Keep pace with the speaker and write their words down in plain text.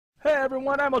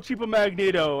everyone, I'm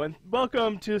elcheapomagneto, and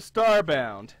welcome to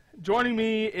Starbound. Joining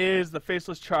me is the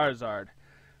Faceless Charizard.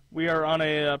 We are on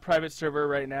a private server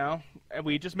right now, and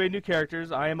we just made new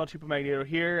characters. I am elcheapomagneto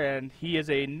here, and he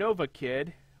is a Nova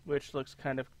kid, which looks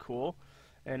kind of cool,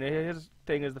 and his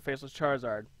thing is the Faceless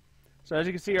Charizard. So as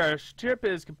you can see, our ship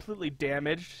is completely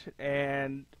damaged,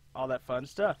 and all that fun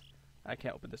stuff. I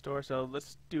can't open this door, so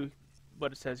let's do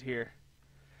what it says here.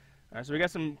 Alright, so we got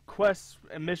some quests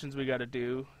and missions we gotta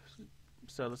do.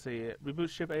 So let's see, reboot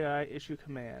ship AI, issue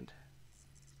command.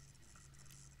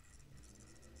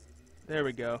 There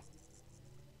we go.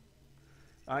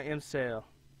 I am Sail.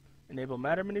 Enable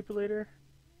matter manipulator.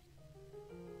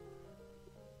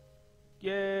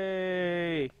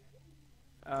 Yay!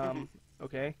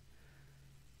 Okay.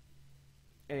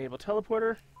 Enable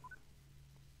teleporter.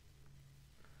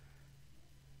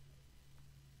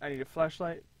 I need a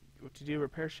flashlight. What to do?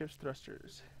 Repair ship's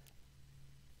thrusters.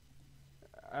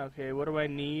 Okay, what do I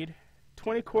need?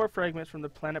 20 core fragments from the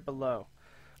planet below.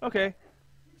 Okay,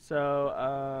 so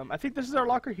I think this is our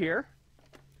locker here.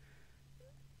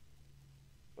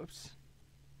 Whoops.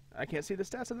 I can't see the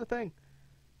stats of the thing.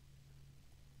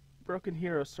 Broken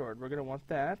hero sword. We're going to want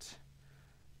that.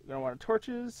 We're going to want our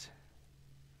torches.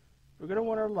 We're going to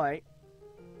want our light.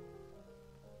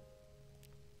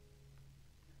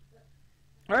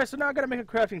 Alright, so now I gotta make a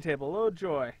crafting table. Oh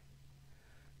joy.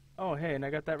 Oh hey, and I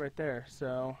got that right there.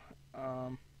 So,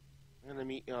 I'm gonna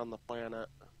meet you on the planet.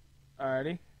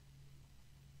 Alrighty.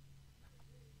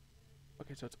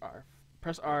 Okay, so it's R.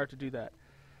 Press R to do that.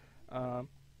 Oh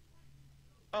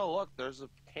look, there's a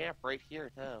camp right here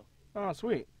too. Oh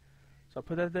sweet. So I'll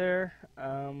put that there.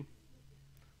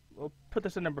 We'll put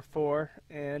this in number 4,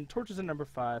 and torches in number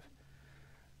 5.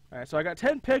 Alright, so I got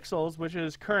 10 pixels, which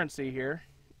is currency here,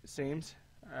 it seems.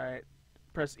 Alright,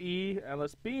 press E, and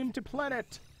let's beam to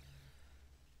planet.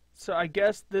 So I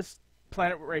guess this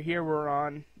planet right here we're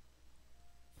on.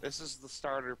 This is the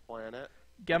starter planet.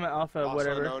 Gamma Alpha, also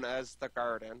whatever. known as the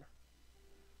Garden.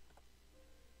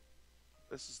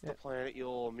 This is the planet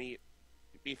you'll be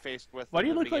faced with. Why do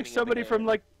you look like somebody from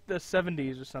like the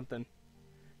 70s or something?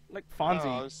 Like Fonzie.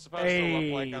 Oh, I'm supposed to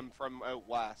look like I'm from out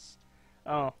west.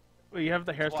 Oh, well, you have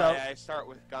the hairstyle. Why I start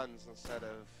with guns instead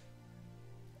of.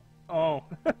 Oh,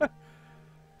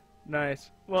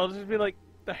 nice. Well, just be like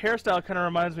the hairstyle kind of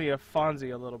reminds me of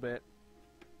Fonzie a little bit.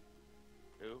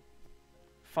 Who?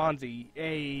 Fonzie.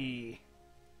 Hey.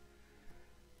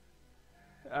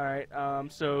 All right.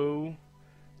 So.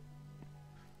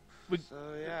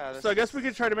 So I guess we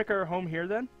could try to make our home here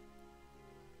then.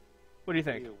 What do you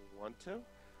think? Do you want to?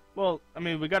 Well, I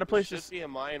mean, we got a place to. There should be a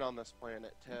mine on this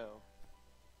planet too.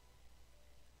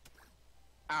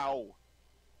 Ow.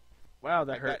 Wow,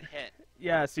 that hurt. Got hit.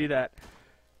 Yeah, I see that.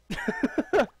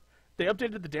 They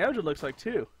updated the damage, it looks like,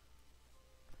 too.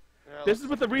 Yeah, this is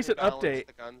with the recent update.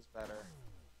 The guns better.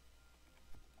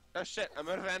 Oh shit, I'm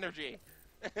out of energy.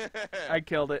 I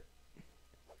killed it.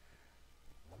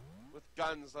 With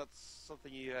guns, that's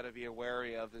something you gotta be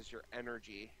wary of, is your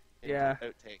energy. Yeah.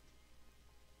 Outtake.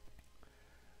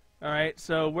 Alright,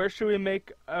 so where should we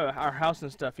make our house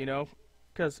and stuff, you know?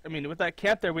 Because, I mean, with that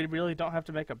camp there, we really don't have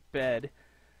to make a bed.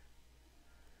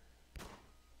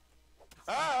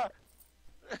 Ah!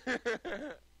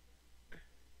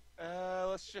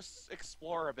 Let's just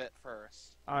explore a bit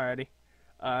first. Alrighty.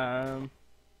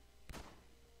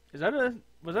 Is that a...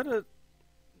 Was that a...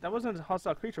 That wasn't a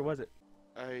hostile creature, was it?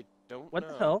 I don't know. What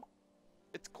the hell?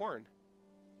 It's corn.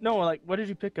 No, like, what did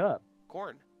you pick up?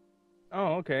 Corn.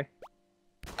 Oh, okay.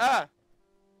 Ah!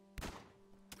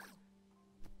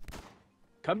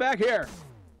 Come back here!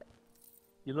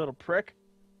 You little prick.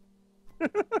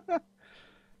 What's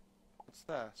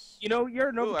this? You know, you're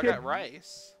a Nova kid. I got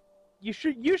rice. You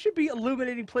should be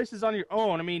illuminating places on your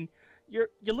own. I mean, you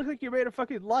look like you're made of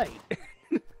fucking light.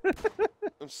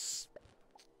 It's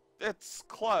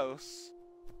close.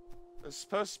 It's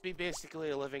supposed to be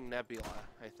basically a living nebula,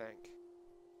 I think.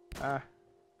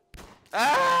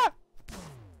 Ah!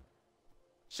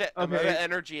 Shit, I'm out of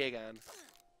energy again.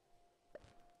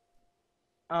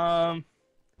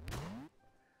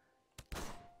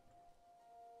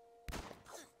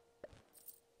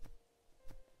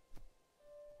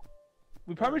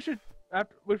 We probably should.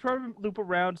 We probably loop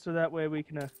around so that way we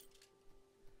can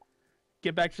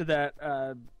get back to that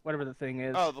whatever the thing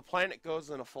is. Oh, the planet goes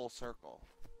in a full circle.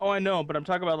 Oh, I know, but I'm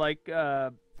talking about like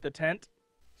the tent,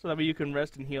 so that way you can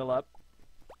rest and heal up.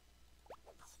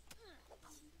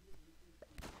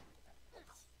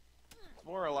 It's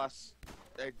more or less.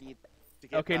 I need to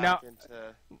get okay, back now,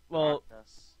 into. Well,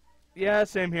 darkness. Yeah,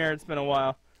 same here. It's been a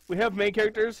while. We have main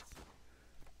characters.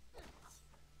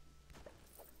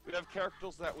 We have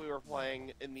characters that we were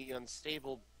playing in the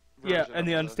unstable version. Yeah, in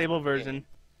the unstable version.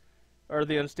 Or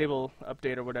the unstable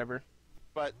update or whatever.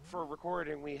 But for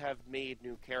recording, we have made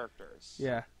new characters.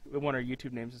 Yeah, we want our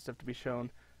YouTube names and stuff to be shown.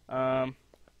 I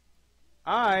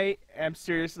am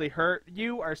seriously hurt.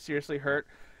 You are seriously hurt.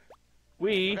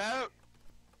 We... Look out!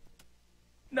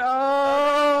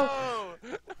 No!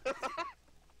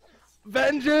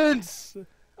 Vengeance!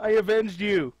 I avenged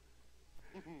you.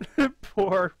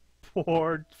 Poor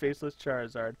Faceless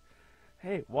Charizard.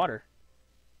 Hey, water.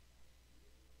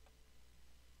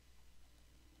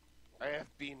 I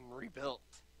have been rebuilt.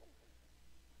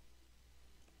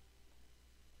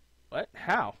 What?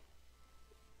 How?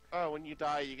 Oh, when you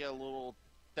die, you get a little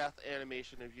death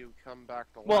animation if you come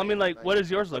back to life. Well, I mean, like, what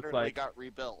does yours look like? Got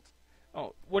rebuilt.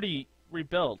 Oh, what do you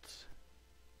rebuilt?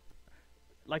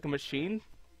 Like a machine?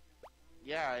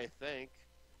 Yeah, I think.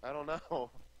 I don't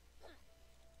know.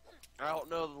 I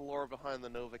don't know the lore behind the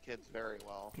Nova Kids very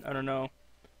well. I don't know.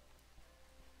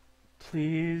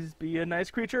 Please be a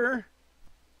nice creature.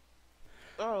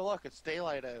 Oh, look, it's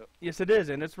daylight out. Yes, it is,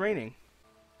 and it's raining.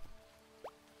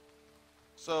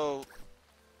 So,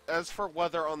 as for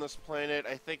weather on this planet,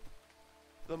 I think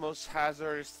the most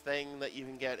hazardous thing that you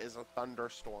can get is a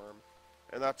thunderstorm.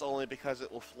 And that's only because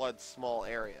it will flood small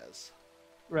areas.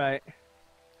 Right.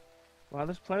 Wow,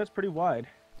 this planet's pretty wide.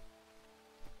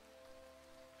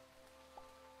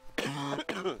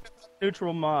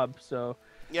 Neutral mob, so...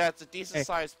 Yeah, it's a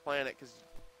decent-sized planet, because...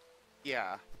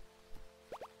 Yeah.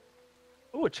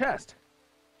 Ooh, a chest!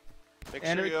 Make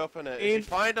sure you open it. If you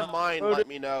find a mine, let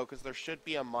me know, because there should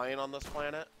be a mine on this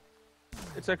planet.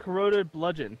 It's a corroded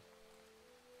bludgeon.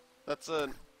 That's a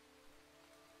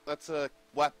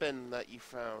weapon that you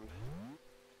found.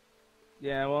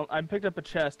 Yeah, well, I picked up a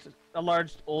chest. A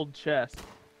large, old chest.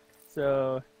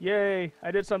 So, yay!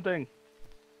 I did something!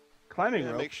 Climbing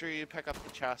rope. Make sure you pick up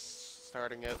the chests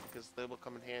starting out, because they will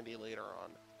come in handy later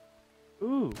on.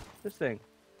 Ooh, this thing.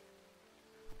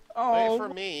 Oh, wait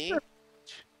for me.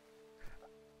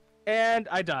 And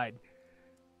I died.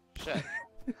 Shit.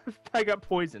 I got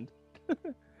poisoned.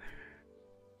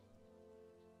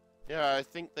 Yeah, I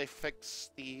think they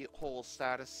fixed the whole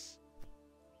status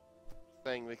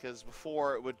thing, because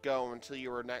before it would go until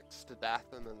you were next to death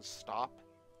and then stop.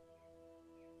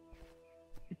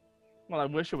 Well, I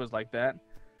wish it was like that.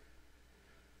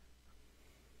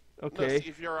 Okay. No, see,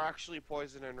 if you're actually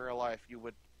poisoned in real life, you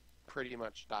would pretty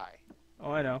much die.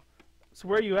 Oh, I know. So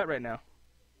where are you at right now?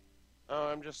 Oh,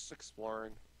 I'm just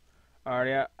exploring.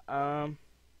 Alright, yeah.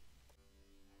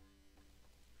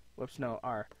 Whoops, no,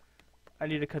 R. I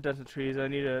need to cut down some trees. I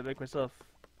need to make myself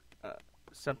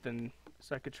something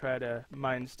so I could try to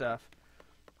mine stuff.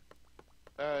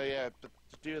 Yeah, but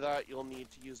to do that, you'll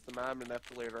need to use the map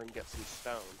manipulator and get some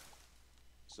stone.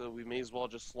 So we may as well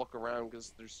just look around,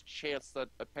 because there's a chance that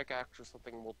a pickaxe or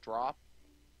something will drop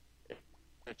in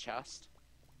a chest.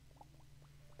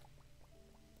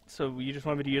 So you just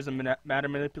want me to use a matter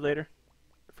manipulator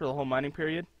for the whole mining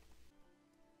period?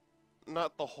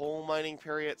 Not the whole mining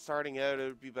period. Starting out, it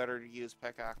would be better to use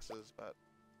pickaxes, but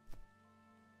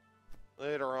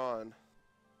later on.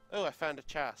 Oh, I found a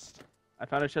chest. I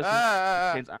found a chest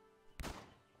that contains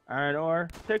iron ore,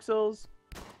 pixels,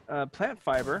 plant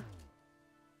fiber,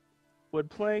 wood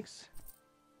planks,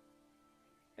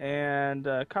 and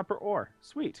copper ore.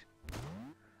 Sweet.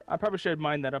 I probably should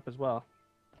mine that up as well.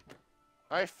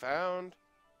 I found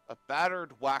a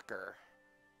battered whacker.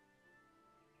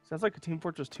 Sounds like a Team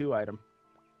Fortress 2 item.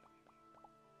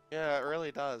 Yeah, it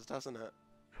really does, doesn't it?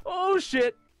 Oh,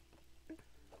 shit!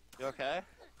 You okay?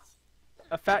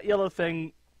 A fat yellow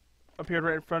thing appeared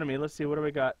right in front of me. Let's see, what do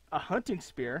we got? A hunting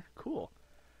spear. Cool.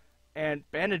 And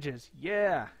bandages.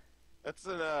 Yeah! It's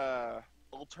an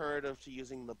alternative to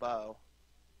using the bow.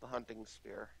 The hunting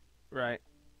spear. Right.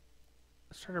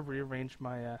 Let's try to rearrange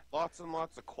my, Lots and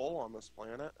lots of coal on this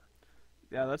planet.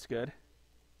 Yeah, that's good.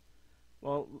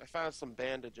 Well... I found some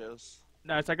bandages.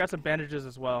 Nice, I got some bandages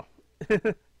as well.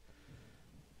 An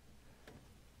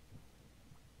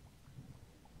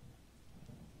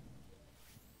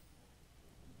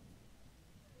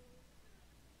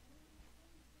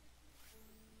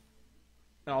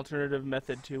alternative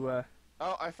method to,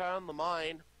 Oh, I found the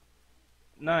mine.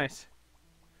 Nice.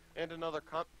 And another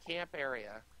camp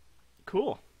area.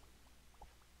 Cool.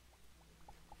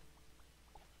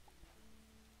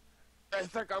 I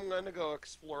think I'm gonna go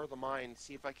explore the mine,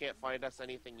 see if I can't find us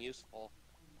anything useful.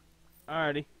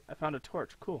 Alrighty, I found a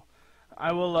torch. Cool.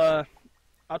 I will,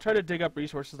 I'll try to dig up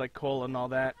resources like coal and all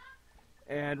that.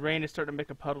 And rain is starting to make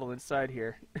a puddle inside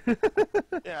here.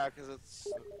 Yeah, because it's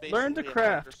Learn to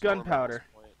craft gunpowder.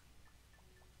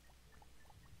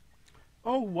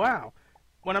 Oh, wow.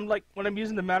 when I'm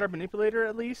using the matter manipulator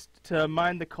at least to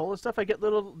mine the coal and stuff, I get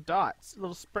little dots,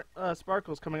 little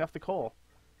sparkles coming off the coal.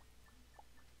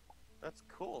 That's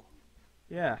cool.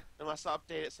 Yeah. They must have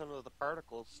updated some of the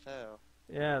particles too.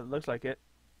 Yeah, it looks like it.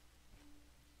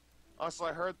 Also,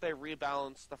 I heard they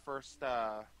rebalanced the first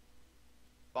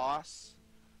boss.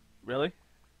 Really?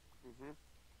 Mhm.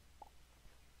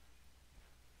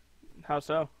 How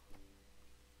so?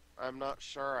 I'm not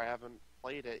sure. I haven't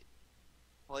played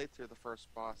through the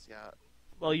first boss yet.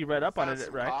 Well, you read up on Found it,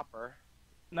 some right? Copper.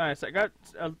 Nice. I got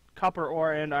a copper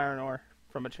ore and iron ore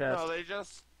from a chest. No, they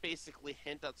just basically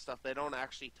hint at stuff. They don't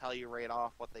actually tell you right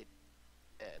off what they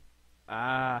did.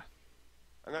 Ah.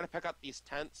 I'm gonna pick up these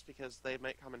tents because they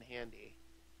might come in handy.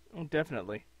 Oh,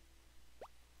 definitely.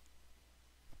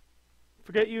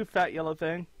 Forget you, fat yellow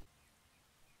thing.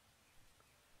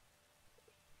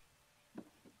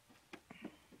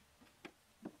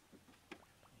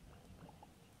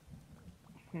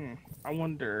 I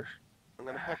wonder. I'm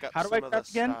gonna pick up How do some I of craft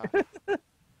this again? stuff.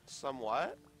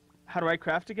 Somewhat? How do I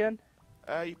craft again?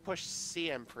 You push C,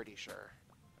 I'm pretty sure.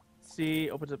 C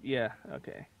opens up. Yeah.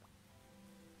 Okay.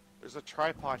 There's a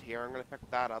tripod here. I'm gonna pick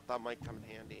that up. That might come in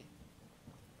handy.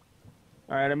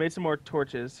 All right. I made some more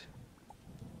torches.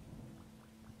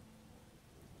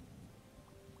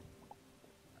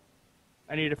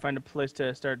 I need to find a place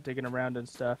to start digging around and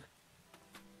stuff.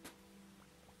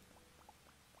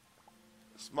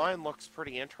 This mine looks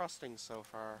pretty interesting so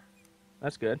far.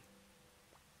 That's good.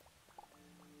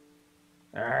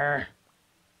 Arrgh.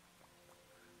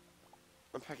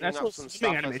 I'm picking That's a up little some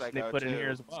swimming stuff as animation I they go put in too. here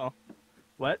as well.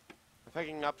 What? I'm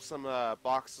picking up some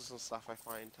boxes and stuff I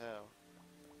find too.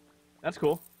 That's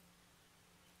cool.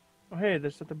 Oh hey,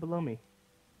 there's something below me.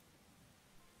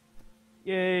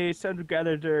 Yay, time to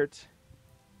gather dirt.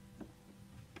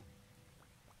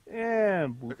 Yeah.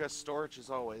 Because storage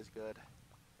is always good.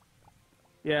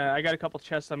 Yeah, I got a couple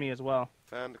chests on me as well.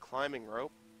 Found a climbing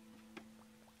rope.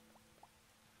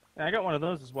 And I got one of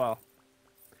those as well.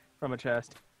 From a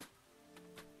chest.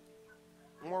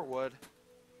 More wood.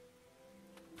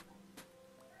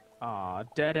 Aw,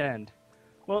 dead end.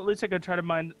 Well, at least I could try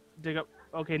to dig up...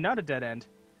 Okay, not a dead end.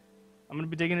 I'm gonna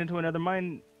be digging into another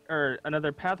mine... Or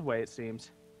another pathway, it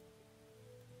seems.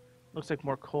 Looks like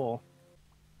more coal.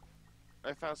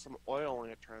 I found some oil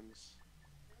lanterns.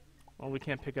 Well, we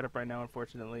can't pick it up right now,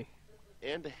 unfortunately.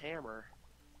 And a hammer.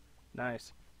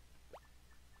 Nice.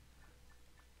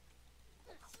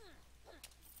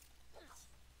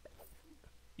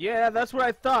 Yeah, that's what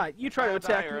I thought. You try to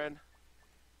attack me. Iron.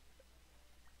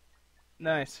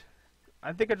 Nice.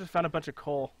 I think I just found a bunch of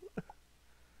coal.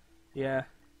 Yeah.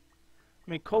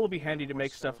 I mean, coal will be handy to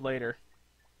make stuff later.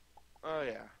 Oh,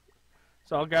 yeah.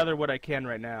 So I'll gather what I can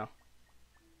right now.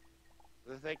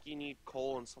 I think you need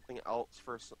coal and something else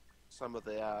for some of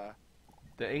the,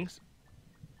 The inks?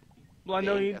 Well, I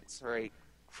know you... That's right.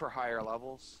 For higher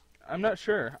levels. I'm not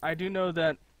sure. I do know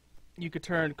that you could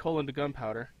turn coal into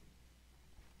gunpowder.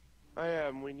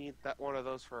 We need one of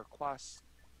those for a quest.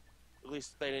 At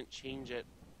least they didn't change it.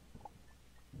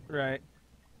 Right.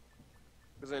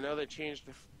 Because I know they changed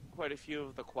quite a few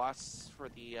of the quests for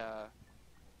the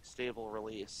stable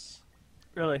release.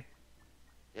 Really?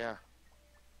 Yeah.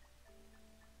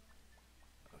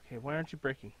 Okay, why aren't you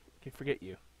breaking? Okay, forget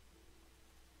you.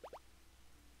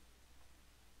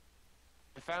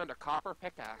 I found a copper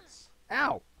pickaxe.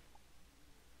 Ow!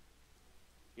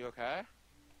 You okay?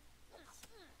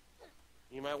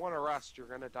 You might want to rest. You're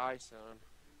gonna die soon.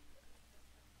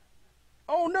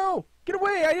 Oh no! Get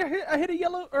away! I hit a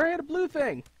yellow or I hit a blue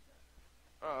thing.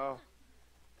 Uh-oh.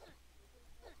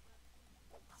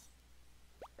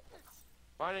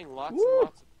 Finding lots Woo! and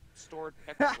lots of stored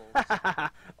pixels.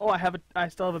 Oh, I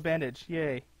still have a bandage.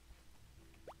 Yay.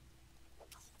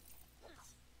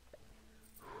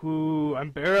 Whoo,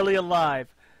 I'm barely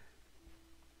alive.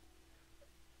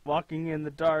 Walking in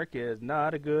the dark is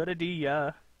not a good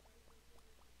idea.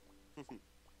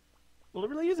 Well, it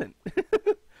really isn't.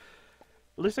 At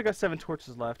least I got 7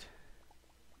 torches left.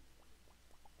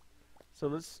 So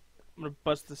I'm gonna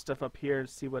bust this stuff up here and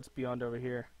see what's beyond over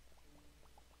here.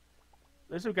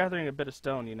 At least I'm gathering a bit of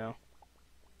stone, you know.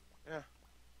 Yeah.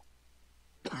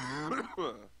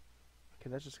 Okay,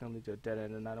 that's just gonna lead to a dead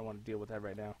end, and I don't want to deal with that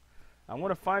right now. I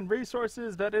want to find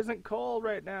resources that isn't coal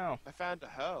right now. I found a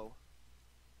hoe.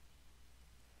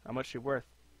 How much she worth?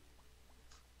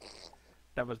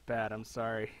 That was bad. I'm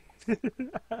sorry.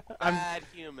 Bad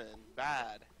human.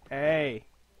 Bad. Hey.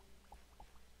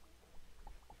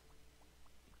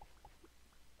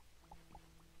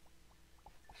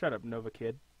 Shut up, Nova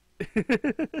Kid.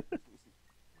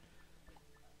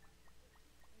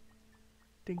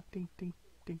 Ding, ding, ding,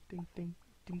 ding, ding, ding.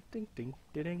 Ding ding ding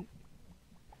ding.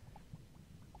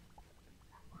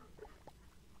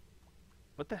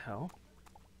 What the hell?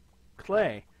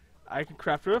 Clay. I can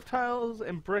craft roof tiles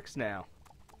and bricks now.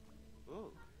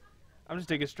 Ooh. I'm just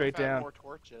digging straight Found down. more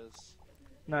torches.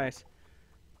 Nice.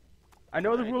 I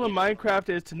know the rule in Minecraft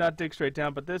is to not dig straight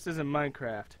down, but this isn't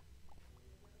Minecraft.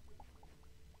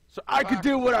 So I can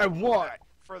do what I want!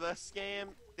 For this game,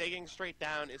 digging straight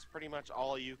down is pretty much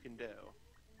all you can do.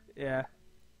 Yeah.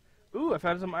 Ooh, I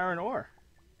found some iron ore.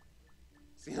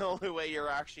 It's the only way you're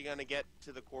actually going to get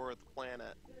to the core of the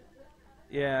planet.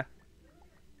 Yeah.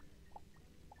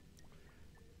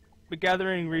 But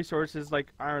gathering resources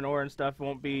like iron ore and stuff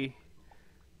won't be...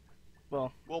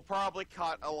 Well... We'll probably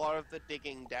cut a lot of the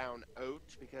digging down out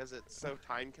because it's so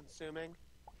time-consuming.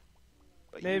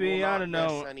 But maybe, you will not I don't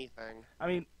know. miss anything. I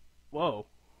mean, whoa.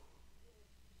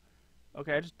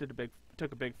 Okay, I just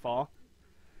took a big fall.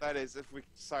 That is, if we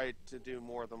decide to do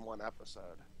more than one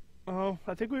episode. Oh,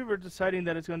 I think we were deciding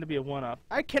that it's going to be a one-up.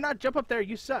 I cannot jump up there,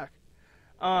 you suck!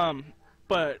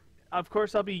 But, of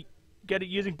course, I'll be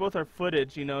using both our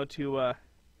footage, you know, to,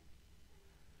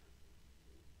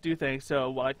 do things. So,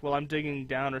 like, while I'm digging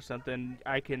down or something,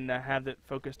 I can have it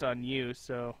focused on you,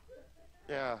 so...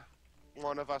 Yeah.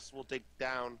 One of us will dig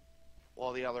down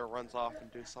while the other runs off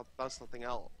and does something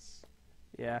else.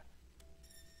 Yeah.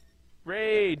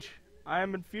 Rage! I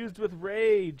am infused with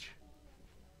rage!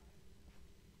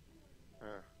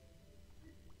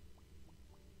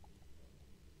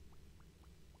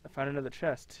 I found another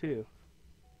chest, too.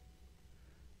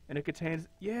 And it contains...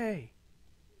 Yay!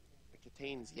 It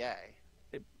contains yay.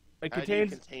 It How contains...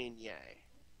 do you contain yay?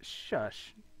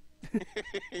 Shush.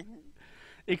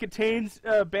 It contains,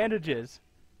 bandages.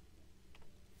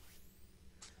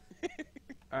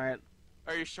 Alright.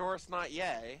 Are you sure it's not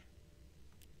yay?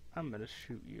 I'm gonna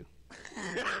shoot you.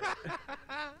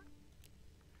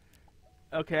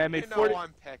 Okay, I made 40...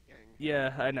 I'm picking.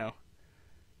 Yeah, I know.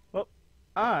 Well,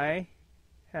 I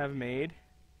have made...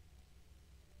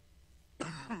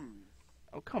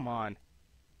 Oh, come on.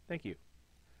 Thank you.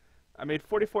 I made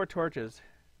 44 torches.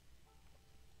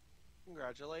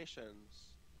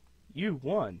 Congratulations. You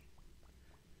won.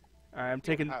 Alright, I'm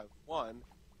taking... You have won.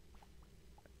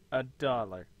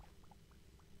 $1.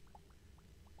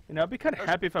 You know, I'd be kind of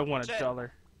happy if I won shit. $1.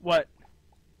 What?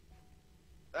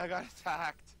 I got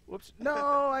attacked. Whoops. No,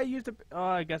 I used a... Oh,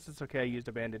 I guess it's okay. I used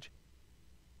a bandage.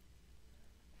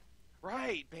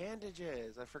 Right,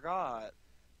 bandages. I forgot.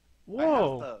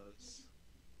 Whoa. I have those.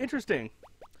 Interesting.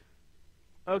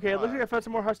 Okay, it looks like I found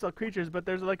some more hostile creatures, but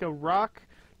there's like a rock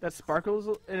that sparkles,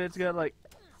 and it's got like...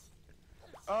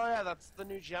 Oh yeah, that's the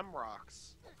new gem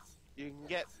rocks. You can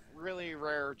get really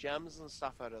rare gems and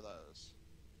stuff out of those.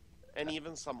 And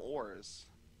even some ores.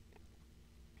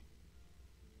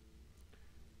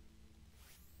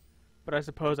 But I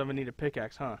suppose I'm gonna need a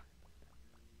pickaxe, huh?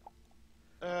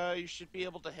 You should be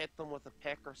able to hit them with a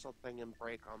pick or something and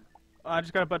break them. I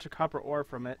just got a bunch of copper ore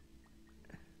from it.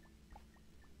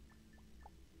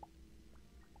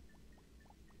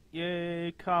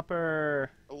 Yay,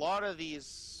 copper! A lot of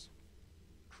these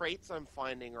crates I'm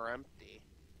finding are empty.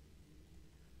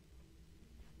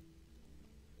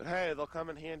 But hey, they'll come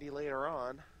in handy later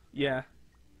on. Yeah.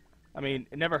 I mean,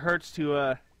 it never hurts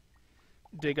to,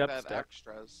 dig up stuff.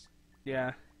 Extras.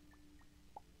 Yeah.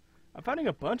 I'm finding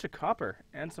a bunch of copper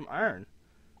and some iron.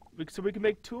 So we can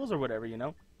make tools or whatever, you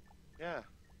know? Yeah.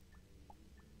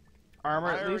 Armor,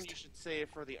 Iron at least? You should save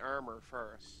for the armor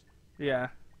first. Yeah.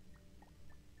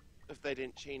 If they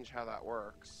didn't change how that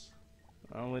works.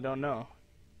 Well, we don't know.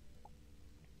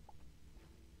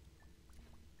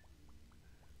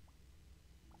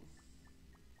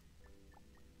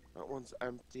 That one's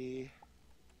empty.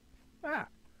 Ah.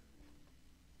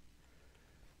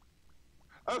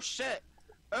 Oh shit!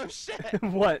 Oh shit!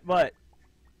 What? What?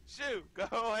 Shoo! Go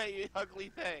away, you ugly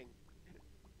thing!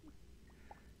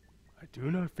 I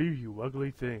do not fear you,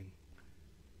 ugly thing.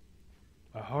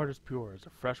 My heart is pure as a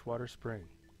freshwater spring.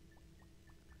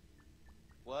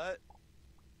 What?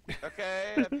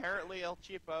 Okay, apparently El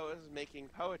Cheapo is making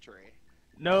poetry.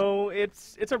 No,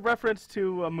 it's a reference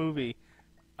to a movie.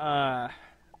 I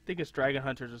think it's Dragon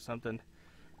Hunters or something.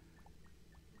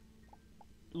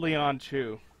 Leon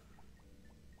Chu.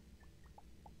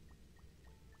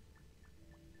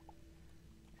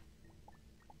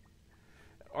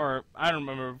 Or, I don't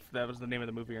remember if that was the name of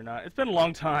the movie or not. It's been a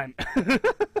long time.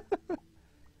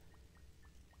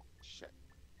 Shit.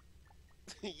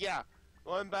 Yeah,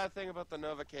 one bad thing about the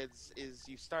Nova Kids is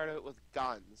you start out with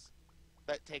guns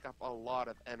that take up a lot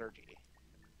of energy.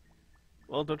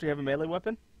 Well, don't you have a melee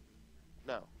weapon?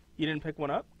 No. You didn't pick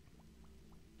one up?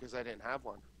 Because I didn't have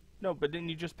one. No, but didn't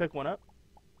you just pick one up?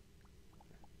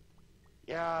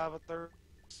 Yeah, but they're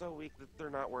so weak that they're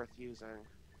not worth using.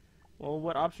 Well,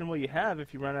 what option will you have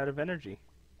if you run out of energy?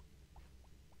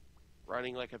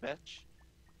 Running like a bitch?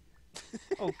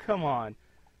 Oh, come on.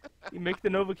 You make the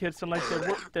Nova Kids sound like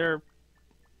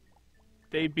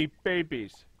they be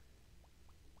babies.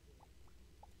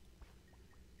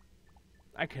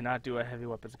 I cannot do a heavy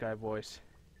weapons guy voice.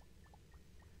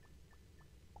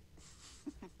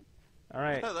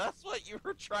 Alright. That's what you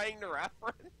were trying to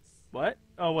reference? What?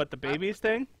 Oh, what, the babies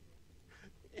thing?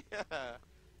 Yeah.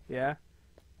 Yeah.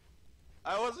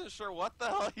 I wasn't sure what the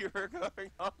hell you were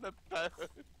going on about.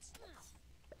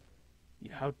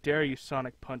 How dare you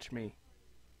Sonic punch me?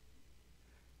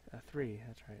 3,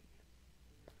 that's right.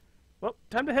 Well,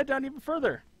 time to head down even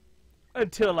further.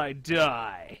 Until I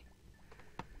die.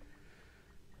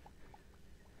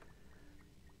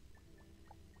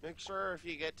 Make sure if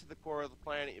you get to the core of the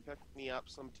planet you pick me up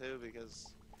some too,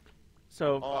 because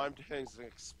all I'm doing is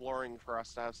exploring for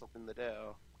us to have something to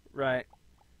do. Right.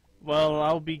 Well,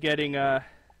 I'll be getting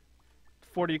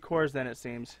 40 cores then, it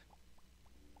seems.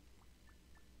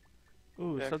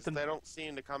 Ooh, yeah, something. They don't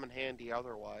seem to come in handy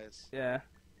otherwise. Yeah.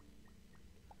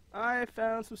 I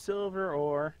found some silver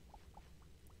ore.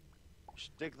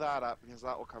 Should dig that up because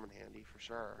that will come in handy for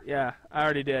sure. Yeah, I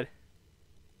already did.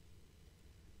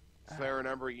 So I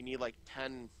remember you need like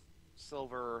 10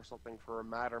 silver or something for a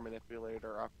matter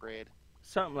manipulator upgrade.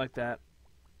 Something like that.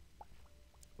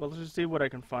 Well, let's just see what I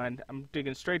can find. I'm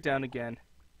digging straight down again.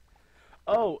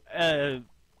 Oh,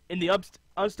 in the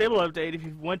unstable update, if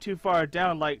you went too far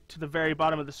down, like to the very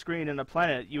bottom of the screen in a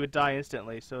planet, you would die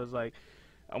instantly. So it's like,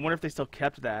 I wonder if they still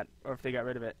kept that, or if they got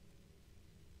rid of it.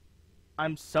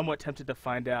 I'm somewhat tempted to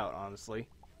find out, honestly.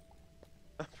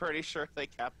 I'm pretty sure they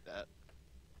kept it.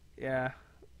 Yeah,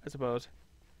 I suppose.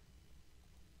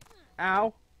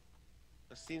 Ow!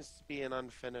 There seems to be an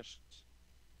unfinished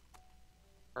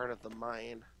part of the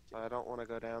mine, so I don't want to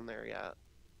go down there yet.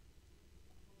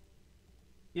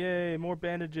 Yay, more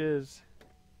bandages.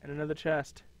 And another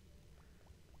chest.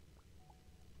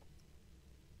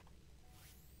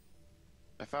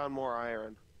 I found more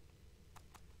iron.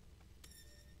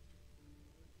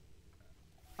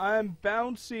 I'm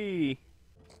bouncy.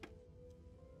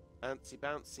 Bouncy,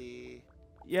 bouncy.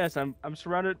 Yes, I'm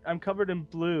surrounded. I'm covered in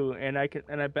blue, and I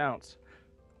bounce.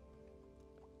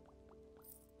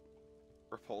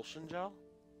 Repulsion gel?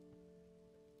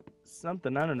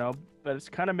 Something, I don't know, but it's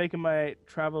kind of making my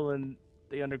travel in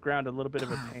the underground a little bit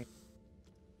of a pain.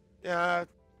 Yeah,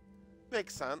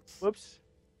 makes sense. Whoops.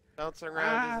 Bouncing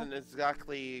around isn't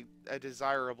exactly a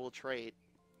desirable trait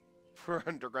for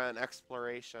underground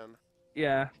exploration.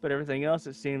 Yeah, but everything else,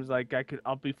 it seems like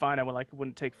I'll be fine. I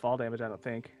wouldn't take fall damage, I don't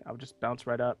think. I would just bounce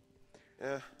right up.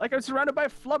 Yeah. Like I'm surrounded by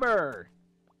flubber!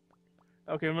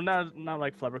 Okay, well not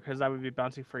like flubber, because I would be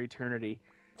bouncing for eternity.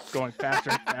 Going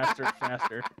faster, faster,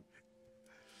 faster.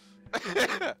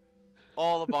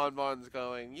 All the bonbons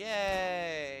going,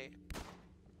 yay!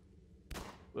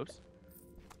 Whoops.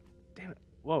 Damn it.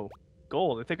 Whoa.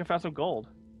 Gold. I think I found some gold.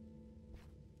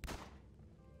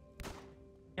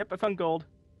 Yep, I found gold.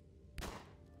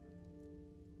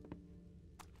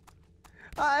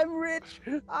 I'm rich!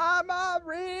 I'm a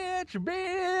rich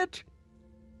bitch!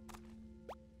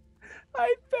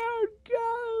 I found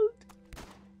gold!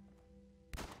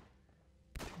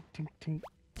 Tink, tink,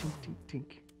 tink, tink,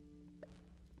 tink.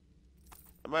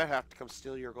 I might have to come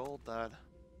steal your gold, Dad.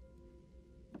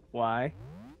 Why?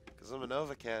 Because I'm a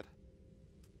Nova kid.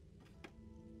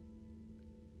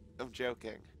 I'm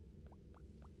joking.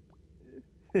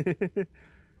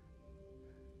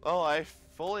 Oh, I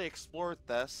fully explored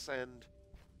this, and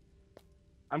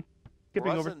I'm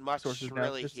skipping over wasn't much sources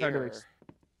really now. Just here.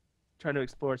 Trying to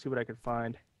explore, see what I can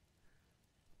find.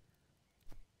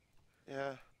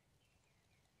 Yeah.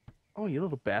 Oh, you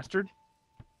little bastard.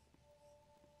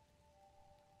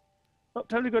 Oh,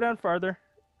 time to go down farther.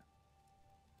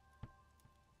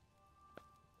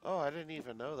 Oh, I didn't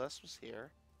even know this was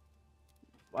here.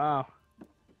 Wow.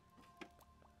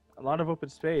 A lot of open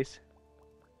space.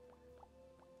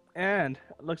 And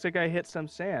it looks like I hit some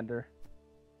sand or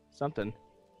something.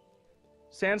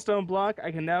 Sandstone block.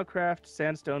 I can now craft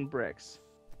sandstone bricks.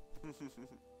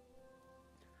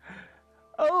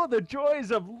 Oh, the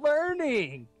joys of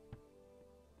learning!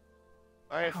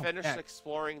 I have finished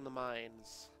exploring the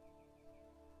mines.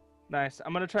 Nice.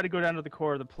 I'm going to try to go down to the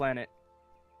core of the planet.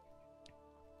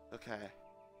 Okay.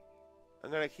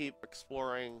 I'm gonna keep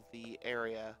exploring the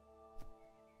area.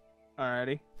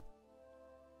 Alrighty.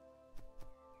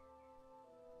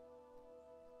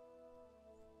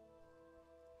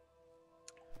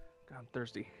 God, I'm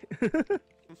thirsty.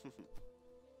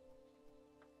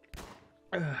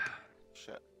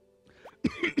 Shit.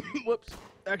 Whoops.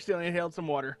 Accidentally inhaled some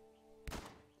water.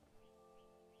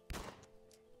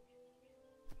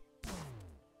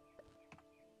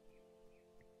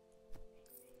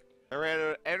 I ran out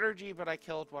of energy, but I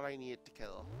killed what I needed to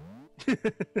kill.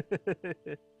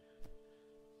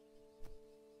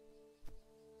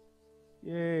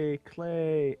 Yay,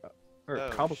 clay. Or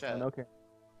cobblestone, shit. okay.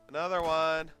 Another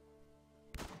one.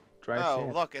 Dry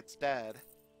sand. Look, it's dead.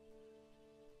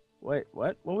 Wait,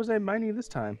 what? What was I mining this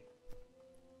time?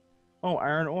 Oh,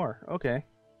 iron ore. Okay.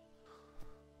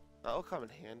 That'll come in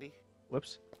handy.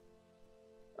 Whoops.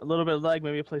 A little bit of lag.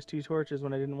 Maybe I placed 2 torches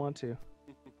when I didn't want to.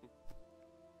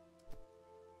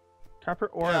 Copper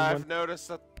ore. Yeah, I've noticed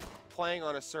that playing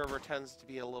on a server tends to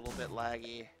be a little bit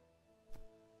laggy.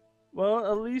 Well,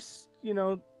 at least, you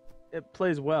know, it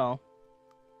plays well.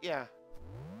 Yeah.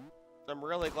 I'm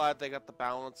really glad they got the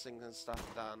balancing and stuff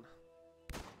done.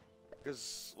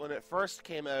 Because when it first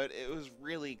came out, it was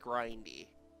really grindy.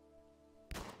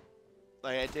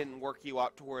 Like, it didn't work you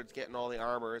up towards getting all the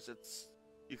armors.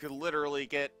 You could literally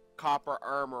get copper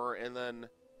armor and then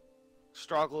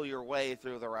struggle your way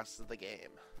through the rest of the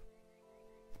game.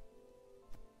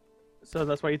 So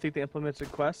that's why you think they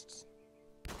implemented quests?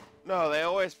 No, they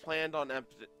always planned on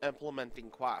implementing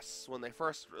quests. When they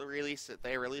first released it,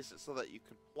 they released it so that you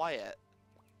could play it.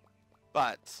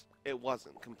 But it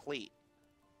wasn't complete.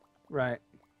 Right.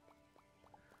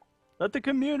 Let the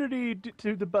community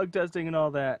do the bug testing and all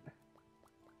that.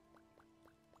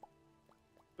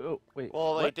 Oh, wait.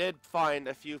 Well, what? they did find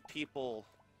a few people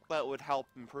that would help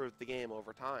improve the game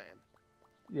over time.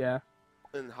 Yeah.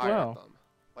 And hired them.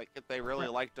 Like, if they really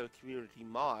liked a community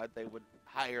mod, they would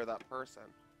hire that person.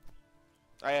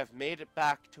 I have made it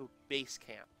back to base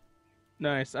camp.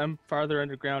 Nice. I'm farther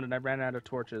underground and I ran out of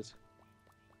torches.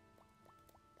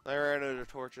 I ran out of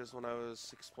torches when I was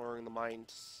exploring the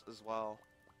mines as well.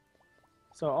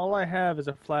 So all I have is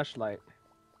a flashlight.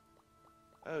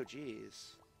 Oh,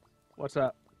 jeez. What's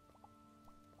up?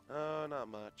 Oh, not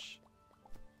much.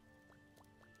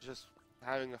 Just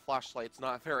having a flashlight's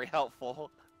not very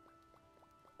helpful.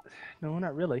 No,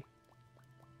 not really.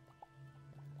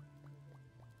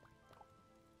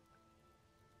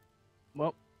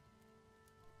 Well.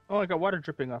 Oh, I got water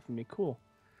dripping off of me. Cool.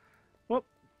 Well,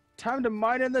 time to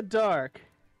mine in the dark.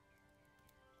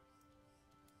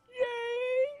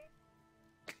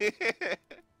 Yay!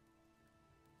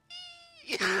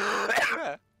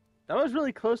 That was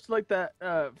really close to like that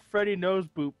Freddy nose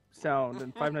boop sound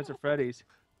in Five Nights at Freddy's.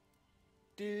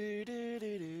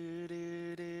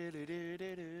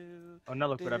 Oh, now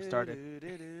look what I've started.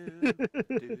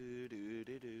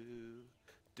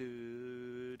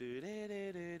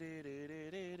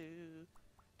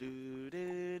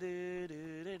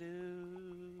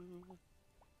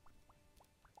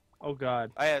 Oh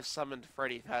God. I have summoned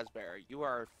Freddy Fazbear. You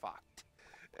are fucked.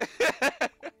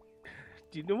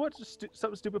 Do you know what?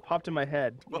 Something stupid popped in my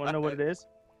head. You want to know what it is?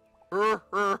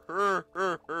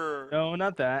 No,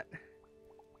 not that.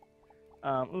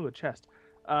 Ooh, a chest.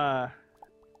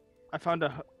 I found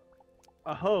a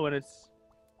hoe, and it's...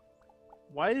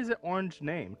 Why is it orange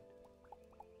name?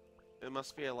 It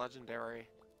must be a legendary.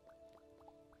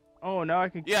 Oh, now I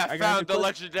can... Yeah, I found the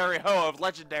legendary hoe of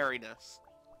legendariness.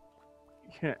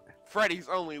 Yeah. Freddy's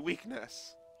only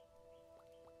weakness.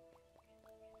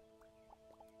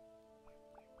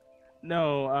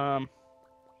 No,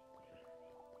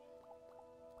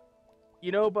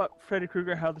 you know about Freddy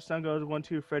Krueger, how the song goes, 1,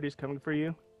 2, Freddy's coming for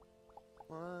you?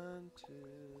 1, 2...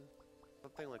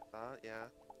 Something like that, yeah.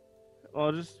 Well,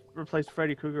 I'll just replace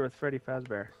Freddy Krueger with Freddy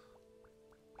Fazbear.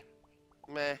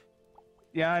 Meh.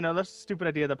 Yeah, I know, that's a stupid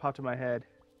idea that popped in my head.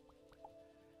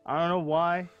 I don't know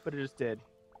why, but it just did.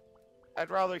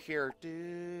 I'd rather hear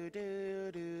do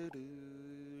do do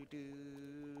do do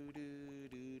do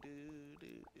do do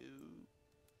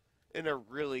in a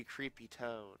really creepy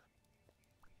tone.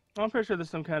 I'm pretty sure there's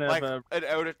some kind of like an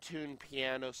out-of-tune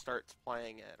piano starts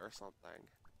playing it or something.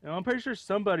 You know, I'm pretty sure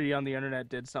somebody on the internet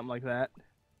did something like that.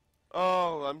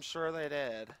 Oh, I'm sure they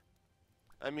did.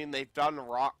 I mean, they've done a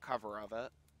rock cover of it.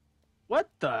 What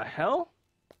the hell?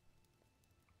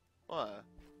 What?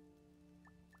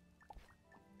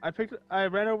 I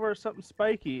ran over something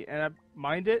spiky and I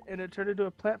mined it and it turned into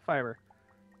a plant fiber.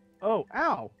 Oh,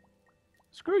 ow!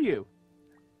 Screw you.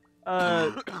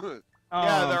 Yeah,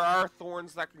 there are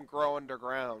thorns that can grow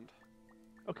underground.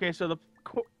 Okay, so the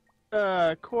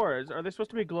cores, are they supposed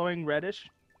to be glowing reddish?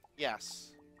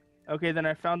 Yes. Okay, then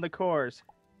I found the cores.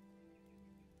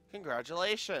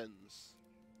 Congratulations.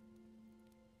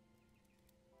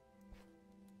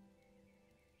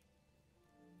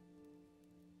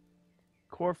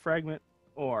 Core fragment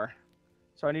ore.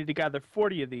 So I need to gather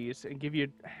 40 of these and give you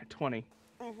 20.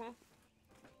 Mm-hmm.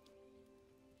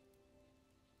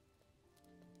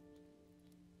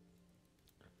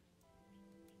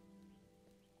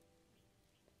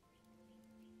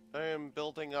 I am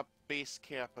building up base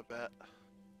camp a bit.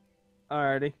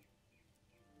 Alrighty.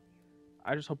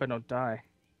 I just hope I don't die.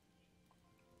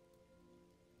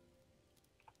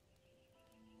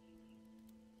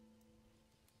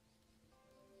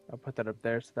 I'll put that up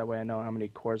there so that way I know how many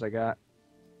cores I got.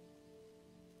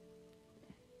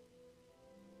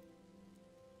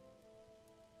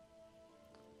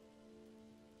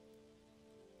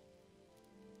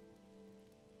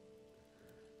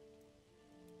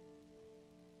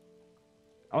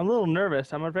 I'm a little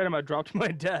nervous. I'm afraid I might drop to my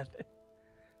death.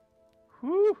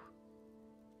 Whew.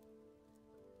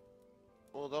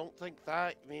 Well, don't think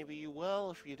that. Maybe you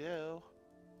will if you do.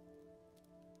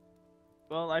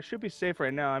 Well, I should be safe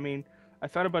right now. I mean, I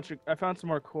found some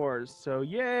more cores, so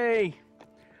yay!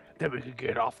 Then we could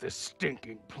get off this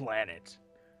stinking planet.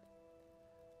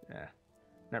 Yeah,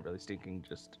 not really stinking,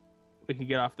 just we can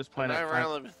get off this planet. And I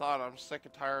randomly thought I'm sick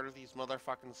and tired of these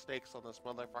motherfucking snakes on this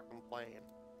motherfucking plane.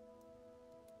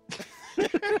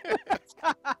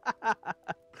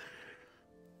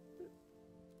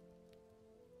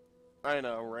 I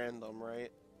know, random,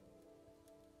 right?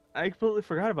 I completely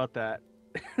forgot about that.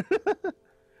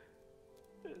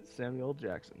 Samuel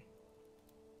Jackson.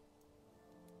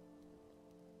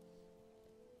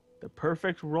 The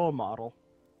perfect role model.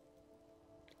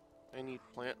 I need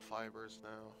plant fibers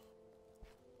now.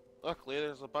 Luckily,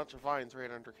 there's a bunch of vines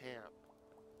right under camp.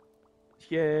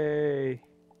 Yay!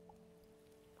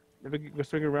 Maybe we can go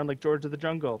swing around like George of the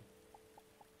Jungle.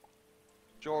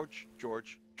 George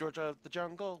of the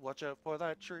jungle, watch out for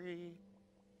that tree.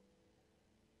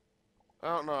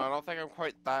 I don't know, I don't think I'm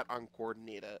quite that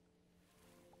uncoordinated.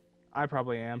 I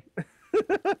probably am.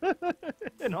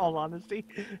 In all honesty.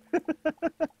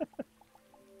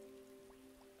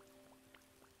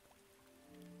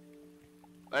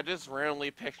 I just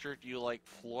randomly pictured you like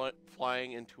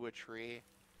flying into a tree.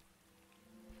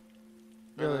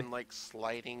 Really? And then like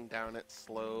sliding down it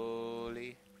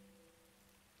slowly.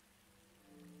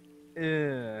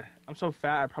 I'm so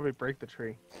fat I'd probably break the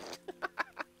tree.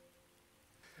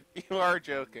 You are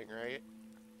joking, right?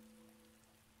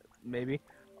 Maybe.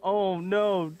 Oh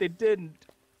no, they didn't.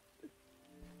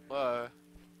 Come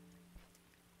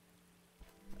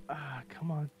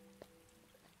on.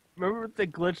 Remember the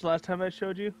glitch last time I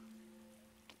showed you?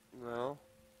 No.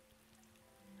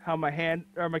 How my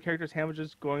character's hand was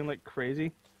just going like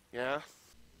crazy? Yeah.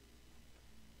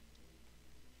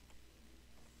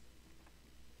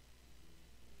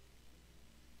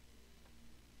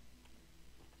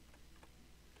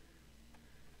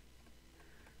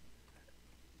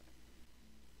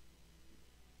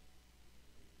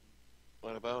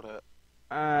 What about it?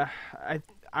 I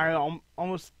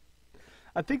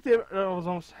think that was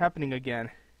almost happening again.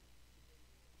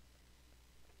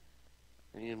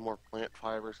 I need more plant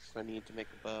fibers because I need to make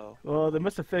a bow. Well, they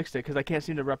must have fixed it because I can't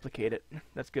seem to replicate it.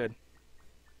 That's good.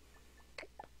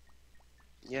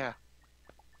 Yeah.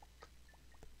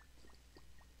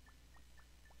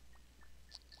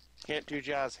 Can't do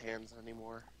jazz hands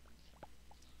anymore.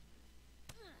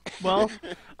 Well,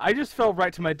 I just fell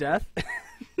right to my death.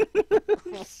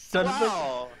 Son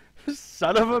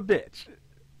of a bitch.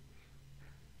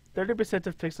 30%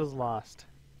 of pixels lost.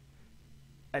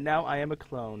 And now I am a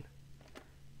clone.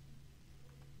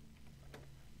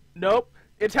 Nope.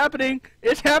 It's happening.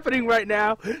 It's happening right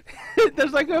now.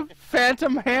 There's like a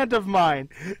phantom hand of mine.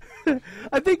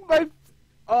 I think my...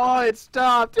 Oh, it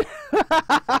stopped.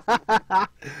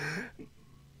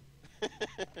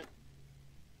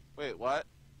 Wait, what?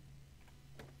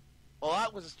 Well,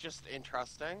 that was just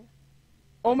interesting.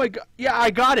 Oh my god. Yeah, I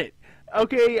got it.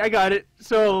 Okay, I got it.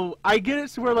 So, I get it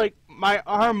to where, like, my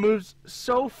arm moves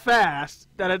so fast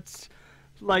that it's,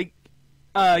 like,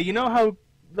 you know how,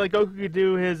 like, Goku could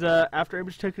do his, after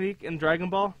image technique in Dragon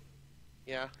Ball?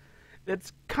 Yeah.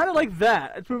 It's kind of like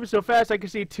that. It's moving so fast I can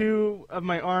see two of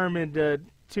my arm and,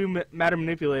 two matter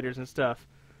manipulators and stuff.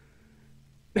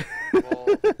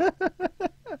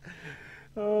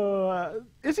 Oh,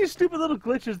 it's these stupid little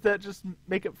glitches that just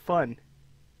make it fun.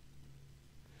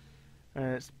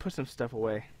 Let's put some stuff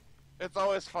away. It's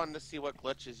always fun to see what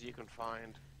glitches you can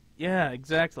find. Yeah,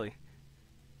 exactly.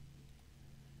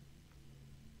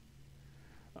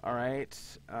 Alright.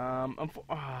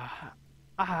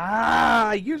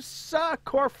 You suck,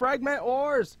 core fragment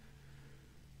ores!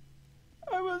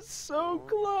 I was so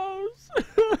close!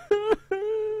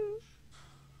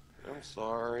 I'm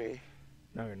sorry.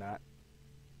 No, you're not.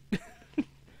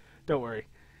 Don't worry.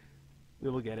 We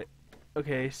will get it.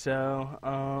 Okay,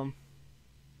 so,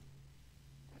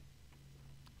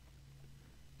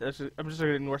 I'm just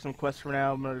gonna ignore some quests for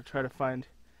now. I'm gonna try to find.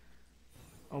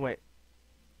 Oh wait,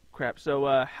 crap.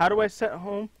 So how do I set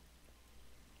home?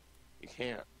 You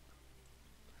can't.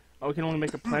 Oh, we can only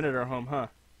make a planet our home, huh?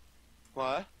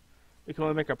 What? We can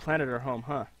only make our planet our home,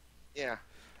 huh? Yeah.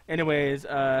 Anyways,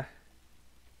 what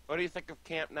do you think of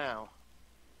camp now?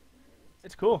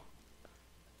 It's cool.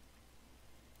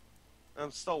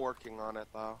 I'm still working on it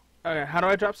though. Okay, how do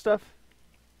I drop stuff?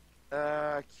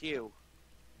 Q.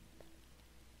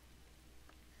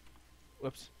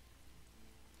 Whoops.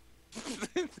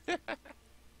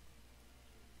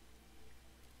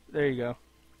 There you go.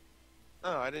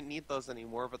 Oh, I didn't need those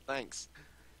anymore, but thanks.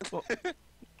 Well,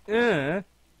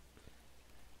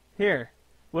 here.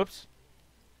 Whoops.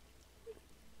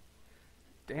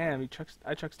 Damn,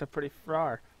 I chucked stuff pretty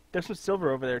far. There's some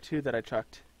silver over there too that I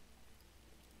chucked.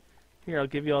 Here, I'll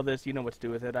give you all this. You know what to do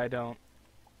with it. I don't.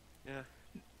 Yeah.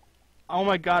 Oh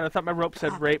my god, I thought my rope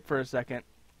said rape for a second.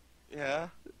 Yeah?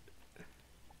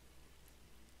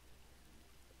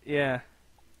 Yeah.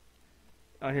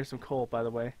 Oh, here's some coal, by the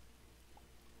way.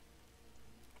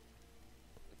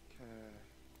 Okay.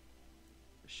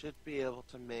 We should be able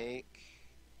to make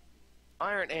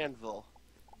iron anvil.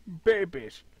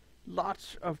 Babies.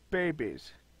 Lots of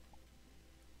babies.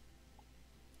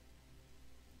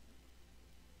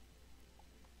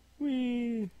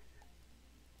 Whee!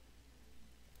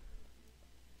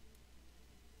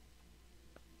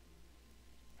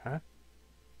 Huh?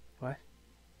 What?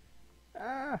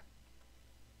 Ah!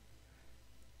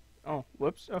 Oh,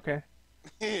 whoops, okay.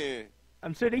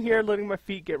 I'm sitting here letting my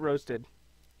feet get roasted.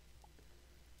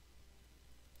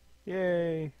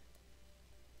 Yay!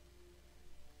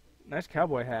 Nice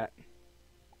cowboy hat.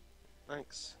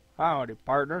 Thanks. Howdy,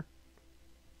 partner.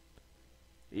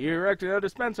 You erected a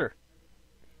dispenser.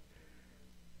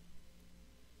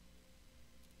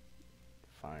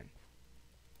 Fine.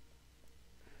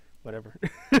 Whatever.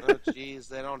 Oh, jeez,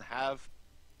 they don't have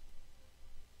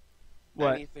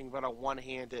What? anything but a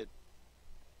one-handed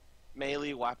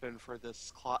melee weapon for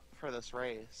this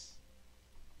race.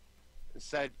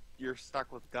 Instead, you're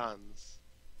stuck with guns.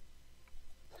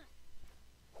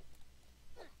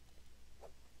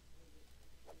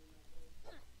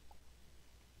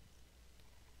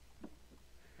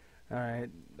 Alright,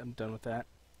 I'm done with that.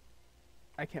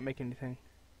 I can't make anything.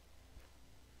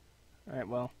 Alright,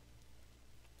 well.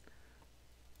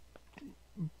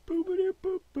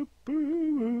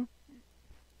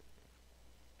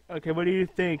 Okay, what do you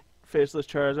think, Faceless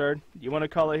Charizard? You want to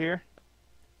call it here?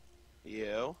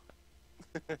 You?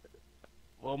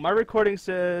 Well, my recording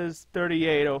says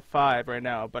 38:05 right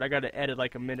now, but I got to edit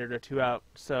like a minute or two out,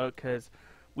 so because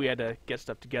we had to get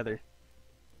stuff together,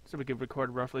 so we could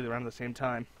record roughly around the same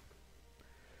time.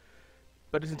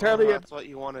 But it's entirely well, that's what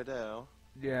you want to do.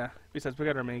 Yeah. Besides, we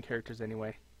got our main characters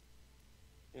anyway.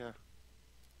 Yeah.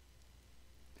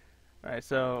 All right,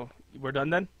 so we're done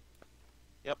then.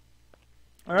 Yep.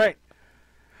 All right.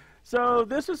 So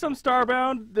this is some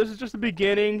Starbound. This is just the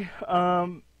beginning.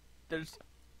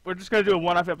 We're just gonna do a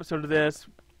one-off episode of this.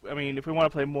 I mean, if we want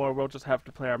to play more, we'll just have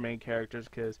to play our main characters,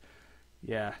 cause,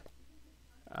 yeah.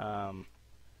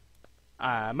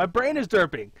 My brain is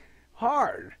derping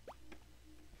hard.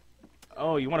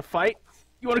 Oh, you want to fight?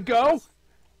 You want to go?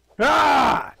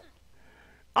 Ah!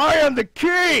 I am the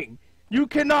king! You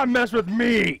cannot mess with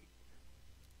me!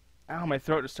 Ow, my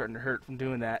throat is starting to hurt from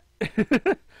doing that.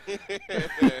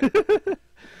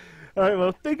 Alright,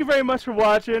 well, thank you very much for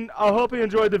watching. I hope you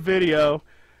enjoyed the video.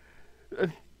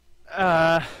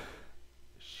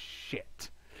 Shit.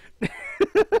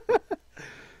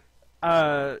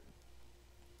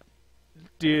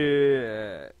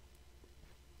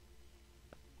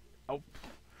 Oh.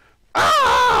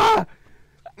 Ah!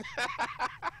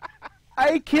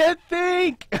 I can't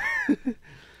think!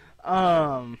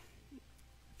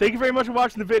 Thank you very much for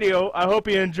watching the video. I hope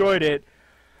you enjoyed it.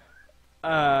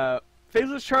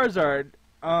 Faceless Charizard,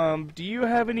 do you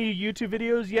have any YouTube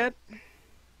videos yet?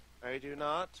 I do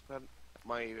not, but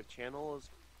my channel is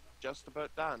just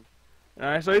about done.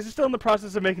 Alright, so he's still in the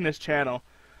process of making this channel.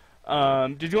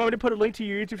 Did you want me to put a link to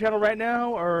your YouTube channel right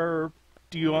now, or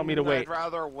do you want me to wait? I'd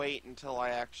rather wait until I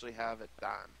actually have it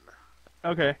done.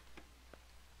 Okay.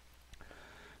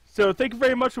 So, thank you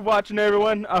very much for watching,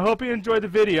 everyone. I hope you enjoyed the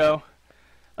video.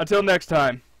 Until next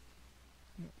time.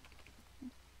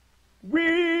 Whee!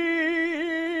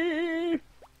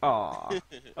 Aw.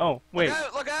 Oh, wait. Look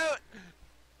out! Look out!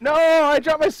 No, I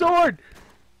dropped my sword!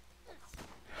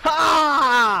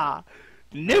 Ha!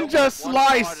 Ninja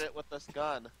slice! It with this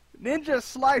gun. Ninja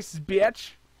slice,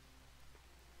 bitch!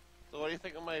 So what do you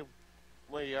think of my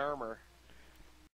armor?